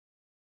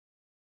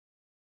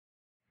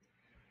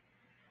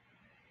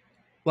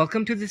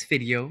Welcome to this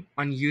video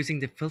on using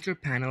the filter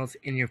panels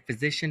in your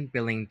physician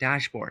billing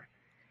dashboard.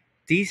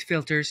 These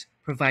filters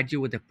provide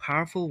you with a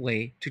powerful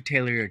way to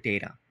tailor your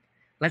data.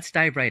 Let's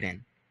dive right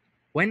in.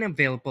 When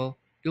available,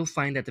 you'll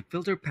find that the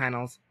filter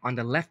panels on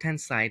the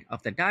left-hand side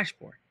of the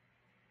dashboard.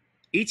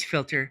 Each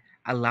filter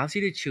allows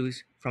you to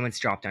choose from its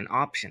drop-down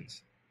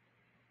options.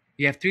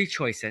 You have three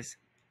choices: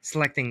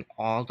 selecting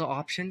all the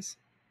options,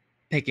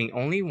 picking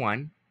only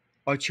one,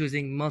 or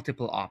choosing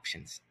multiple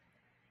options.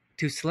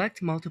 To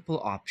select multiple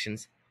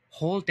options,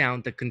 hold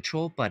down the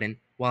Control button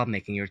while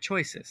making your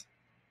choices.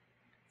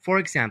 For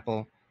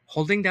example,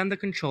 holding down the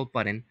Control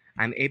button,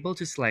 I'm able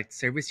to select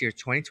service year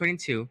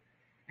 2022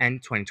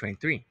 and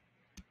 2023.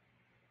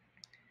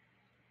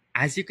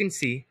 As you can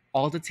see,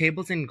 all the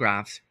tables and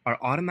graphs are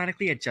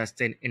automatically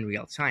adjusted in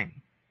real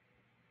time.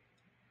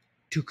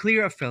 To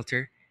clear a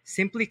filter,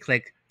 simply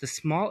click the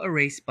small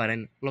erase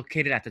button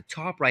located at the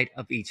top right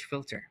of each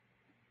filter.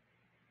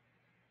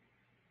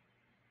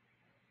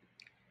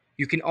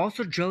 You can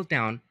also drill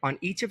down on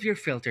each of your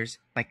filters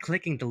by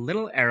clicking the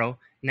little arrow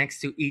next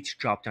to each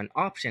drop-down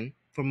option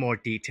for more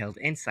detailed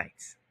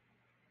insights.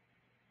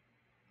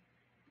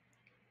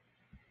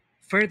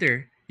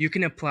 Further, you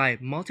can apply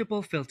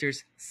multiple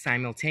filters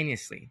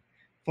simultaneously.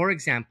 For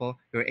example,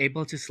 you're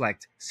able to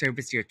select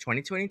service year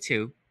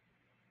 2022,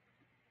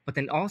 but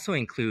then also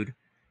include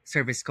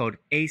service code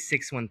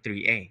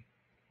A613A.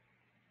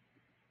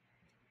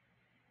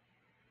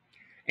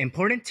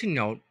 Important to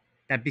note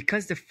that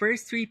because the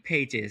first three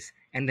pages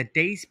and the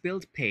days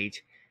billed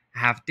page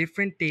have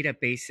different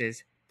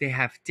databases, they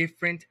have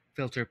different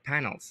filter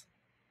panels.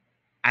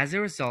 As a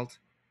result,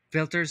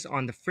 filters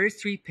on the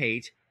first three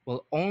page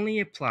will only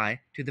apply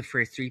to the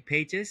first three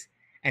pages,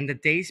 and the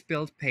days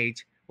billed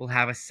page will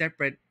have a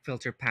separate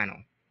filter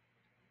panel.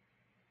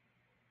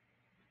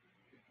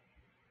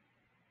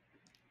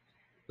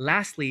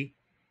 Lastly,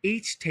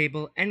 each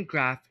table and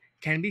graph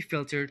can be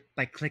filtered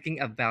by clicking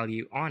a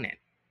value on it.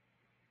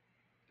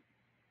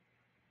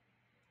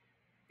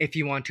 If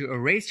you want to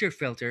erase your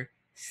filter,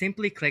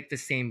 simply click the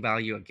same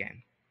value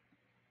again.